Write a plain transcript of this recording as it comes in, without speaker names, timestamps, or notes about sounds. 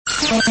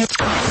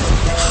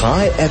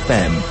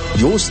ChaikFM,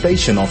 your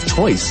station of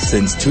choice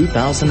since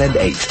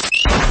 2008.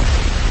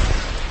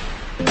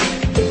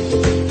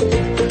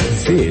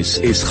 This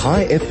is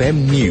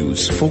ChaikFM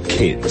News for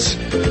Kids.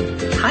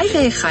 Hi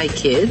there, Chai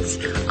Kids.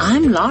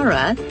 I'm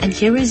Lara, and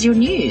here is your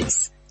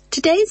news.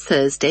 Today's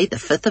Thursday, the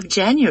 5th of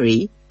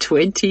January,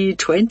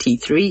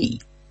 2023.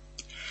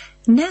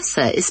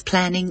 NASA is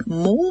planning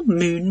more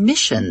moon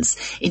missions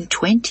in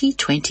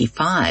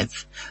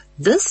 2025,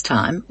 this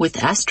time with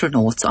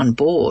astronauts on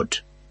board.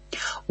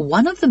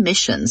 One of the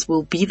missions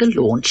will be the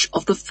launch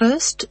of the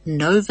first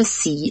Nova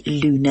C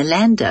lunar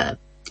lander.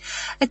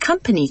 A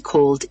company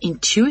called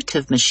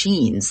Intuitive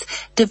Machines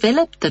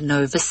developed the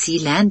Nova C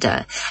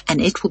lander, and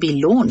it will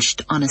be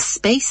launched on a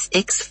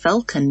SpaceX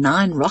Falcon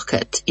 9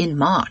 rocket in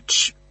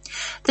March.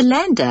 The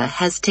lander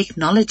has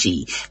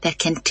technology that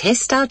can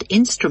test out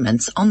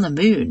instruments on the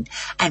moon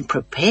and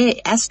prepare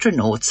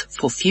astronauts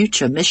for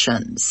future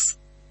missions.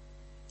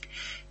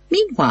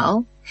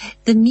 Meanwhile,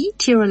 the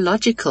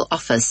Meteorological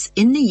Office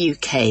in the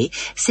UK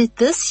said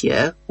this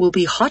year will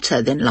be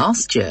hotter than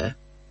last year.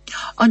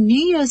 On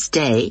New Year's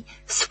Day,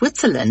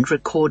 Switzerland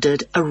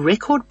recorded a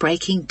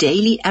record-breaking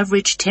daily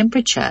average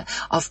temperature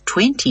of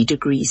 20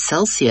 degrees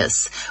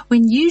Celsius,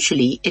 when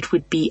usually it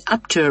would be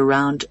up to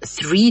around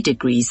 3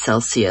 degrees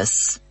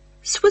Celsius.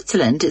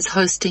 Switzerland is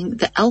hosting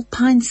the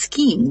Alpine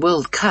Skiing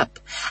World Cup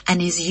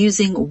and is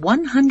using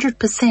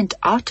 100%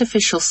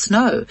 artificial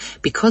snow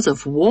because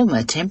of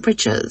warmer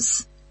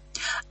temperatures.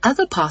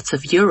 Other parts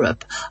of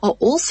Europe are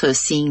also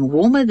seeing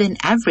warmer than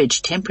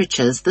average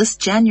temperatures this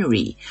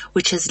January,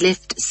 which has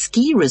left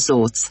ski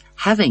resorts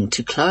having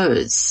to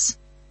close.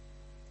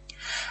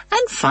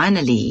 And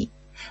finally,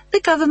 the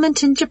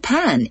government in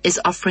Japan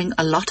is offering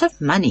a lot of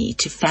money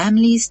to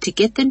families to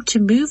get them to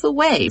move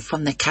away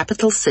from the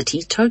capital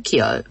city,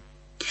 Tokyo.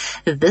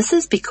 This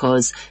is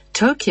because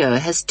Tokyo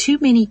has too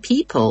many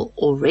people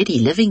already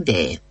living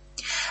there.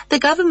 The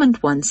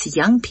government wants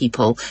young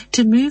people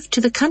to move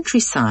to the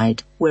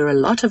countryside where a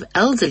lot of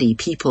elderly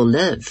people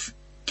live.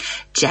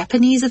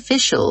 Japanese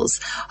officials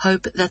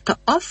hope that the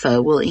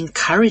offer will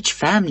encourage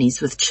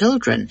families with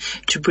children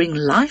to bring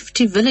life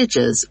to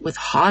villages with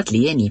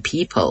hardly any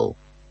people.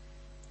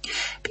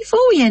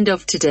 Before we end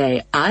off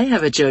today, I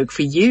have a joke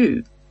for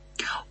you.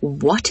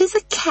 What is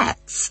a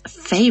cat's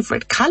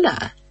favorite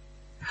color?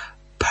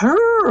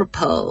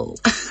 Purple.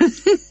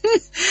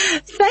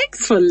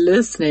 Thanks for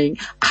listening.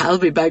 I'll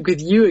be back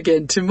with you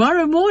again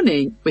tomorrow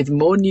morning with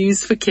more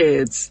news for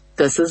kids.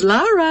 This is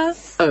Lara,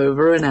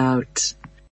 over and out.